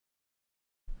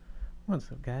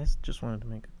What's up, guys? Just wanted to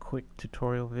make a quick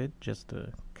tutorial vid just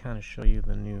to kind of show you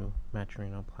the new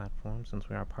Matcherino platform since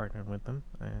we are partnered with them,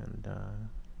 and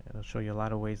it'll show you a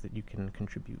lot of ways that you can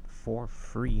contribute for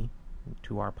free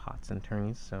to our pots and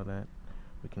tourneys so that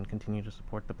we can continue to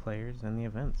support the players and the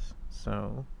events.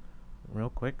 So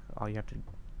real quick, all you have to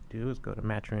do is go to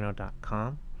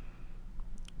matcherino.com,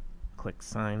 click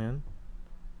sign in.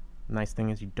 Nice thing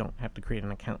is you don't have to create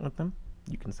an account with them.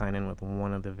 You can sign in with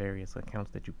one of the various accounts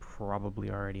that you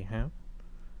probably already have.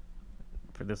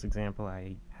 For this example,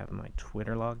 I have my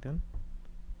Twitter logged in.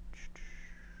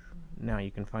 Now you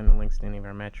can find the links to any of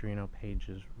our Matcherino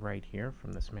pages right here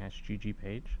from the CIFGC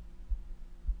page.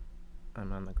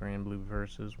 I'm on the Grand Blue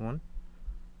Versus one.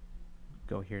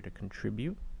 Go here to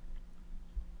contribute,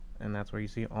 and that's where you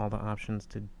see all the options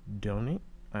to donate,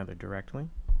 either directly.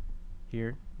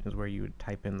 Here is where you would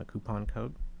type in the coupon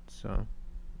code. So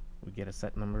we get a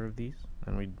set number of these,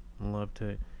 and we'd love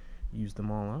to use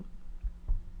them all up.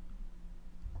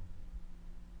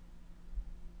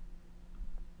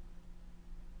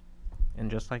 And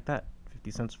just like that,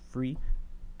 50 cents free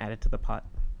added to the pot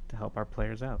to help our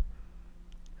players out.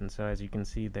 And so as you can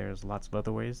see, there's lots of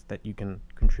other ways that you can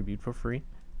contribute for free.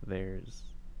 There's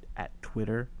at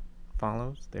Twitter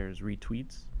follows, there's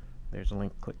retweets, there's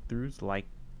link click-throughs, like,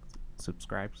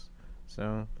 subscribes.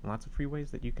 So lots of free ways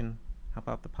that you can help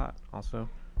out the pot. Also,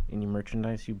 any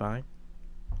merchandise you buy,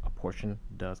 a portion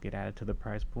does get added to the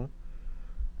prize pool,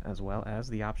 as well as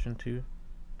the option to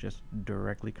just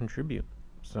directly contribute.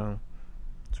 So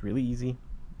it's really easy,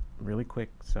 really quick.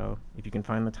 So if you can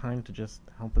find the time to just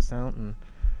help us out and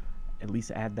at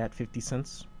least add that 50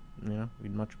 cents,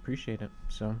 we'd much appreciate it.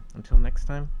 So until next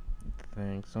time,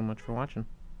 thanks so much for watching.